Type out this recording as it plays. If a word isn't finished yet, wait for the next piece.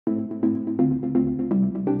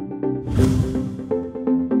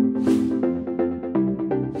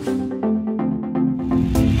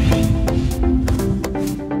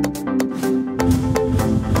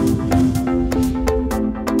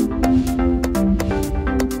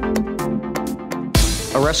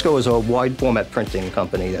Aresco is a wide format printing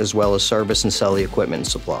company as well as service and sell the equipment and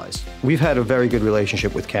supplies. We've had a very good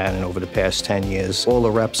relationship with Canon over the past 10 years. All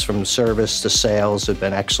the reps from service to sales have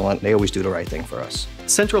been excellent. They always do the right thing for us.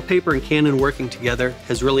 Central Paper and Canon working together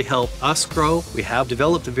has really helped us grow. We have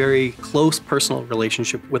developed a very close personal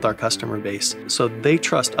relationship with our customer base. So they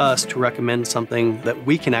trust us to recommend something that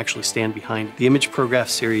we can actually stand behind. The imagePROGRAF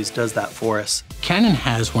series does that for us. Canon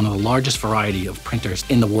has one of the largest variety of printers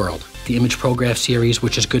in the world. The imagePROGRAF series,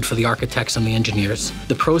 which is good for the architects and the engineers.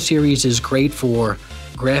 The Pro series is great for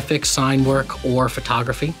graphics, sign work, or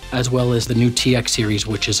photography, as well as the new TX series,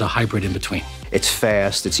 which is a hybrid in between. It's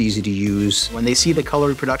fast, it's easy to use. When they see the color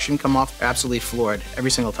reproduction come off, they're absolutely floored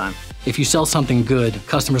every single time. If you sell something good,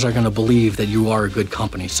 customers are going to believe that you are a good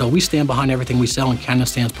company. So we stand behind everything we sell, and Canon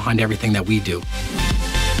stands behind everything that we do.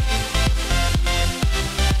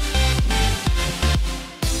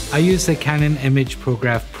 I use the Canon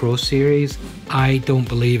imagePROGRAF Pro series. I don't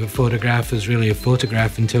believe a photograph is really a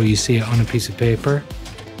photograph until you see it on a piece of paper.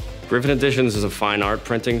 Griffin Editions is a fine art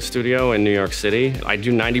printing studio in New York City. I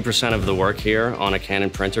do 90% of the work here on a Canon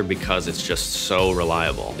printer because it's just so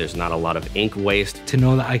reliable. There's not a lot of ink waste. To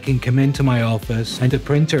know that I can come into my office and the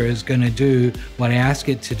printer is going to do what I ask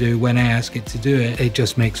it to do when I ask it to do it, it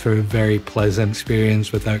just makes for a very pleasant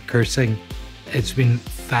experience without cursing. It's been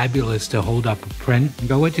fabulous to hold up a print and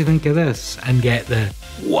go, what do you think of this? And get the,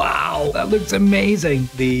 wow, that looks amazing.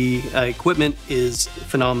 The equipment is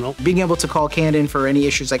phenomenal. Being able to call Canon for any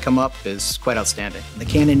issues that come up is quite outstanding. The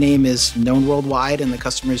Canon name is known worldwide and the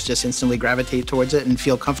customers just instantly gravitate towards it and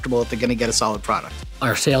feel comfortable that they're going to get a solid product.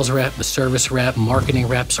 Our sales rep, the service rep, marketing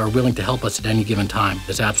reps are willing to help us at any given time.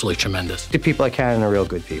 It's absolutely tremendous. The people at Canon are real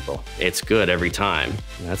good people. It's good every time.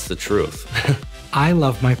 That's the truth. I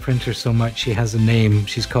love my printer so much she has a name.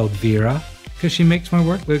 She's called Vera because she makes my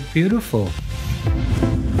work look beautiful.